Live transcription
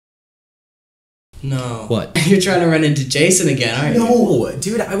No. What? You're trying to run into Jason again, aren't you? No,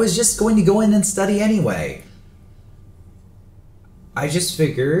 dude, I was just going to go in and study anyway. I just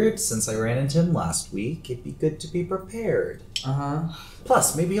figured, since I ran into him last week, it'd be good to be prepared. Uh-huh.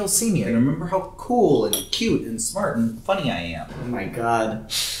 Plus, maybe he'll see me and remember how cool and cute and smart and funny I am. Oh my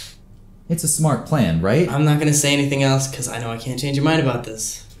god. It's a smart plan, right? I'm not gonna say anything else because I know I can't change your mind about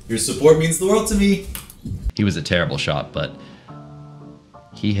this. Your support means the world to me. He was a terrible shot, but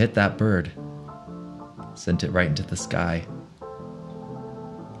he hit that bird. Sent it right into the sky.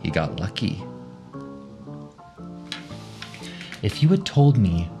 He got lucky. If you had told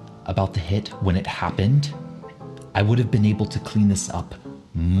me about the hit when it happened, I would have been able to clean this up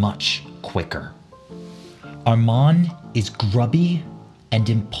much quicker. Armand is grubby and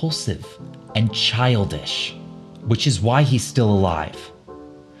impulsive and childish, which is why he's still alive.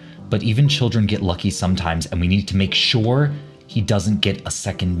 But even children get lucky sometimes, and we need to make sure he doesn't get a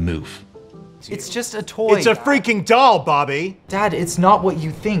second move. It's just a toy. It's a freaking doll, Bobby! Dad, it's not what you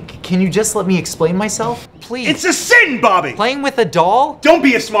think. Can you just let me explain myself? Please. It's a sin, Bobby! Playing with a doll? Don't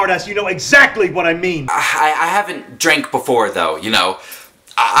be a smartass, you know exactly what I mean. I haven't drank before, though, you know.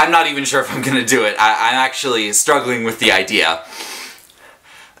 I'm not even sure if I'm gonna do it. I'm actually struggling with the idea.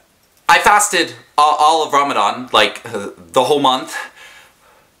 I fasted all of Ramadan, like, the whole month.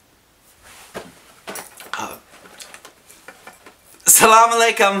 Salam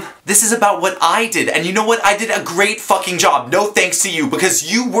alaikum. This is about what I did, and you know what? I did a great fucking job. No thanks to you,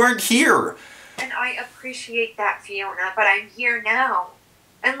 because you weren't here. And I appreciate that, Fiona, but I'm here now.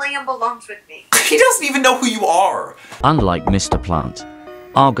 And Liam belongs with me. He doesn't even know who you are. Unlike Mr. Plant,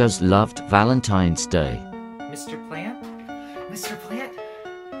 Argos loved Valentine's Day. Mr. Plant? Mr. Plant?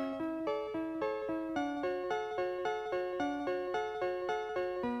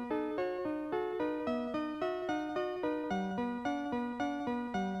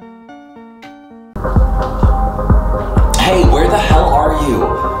 Hey, where the hell are you?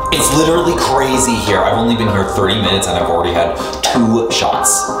 It's literally crazy here. I've only been here 30 minutes and I've already had 2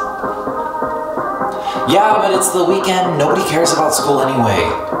 shots. Yeah, but it's the weekend. Nobody cares about school anyway.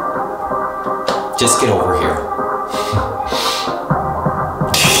 Just get over here.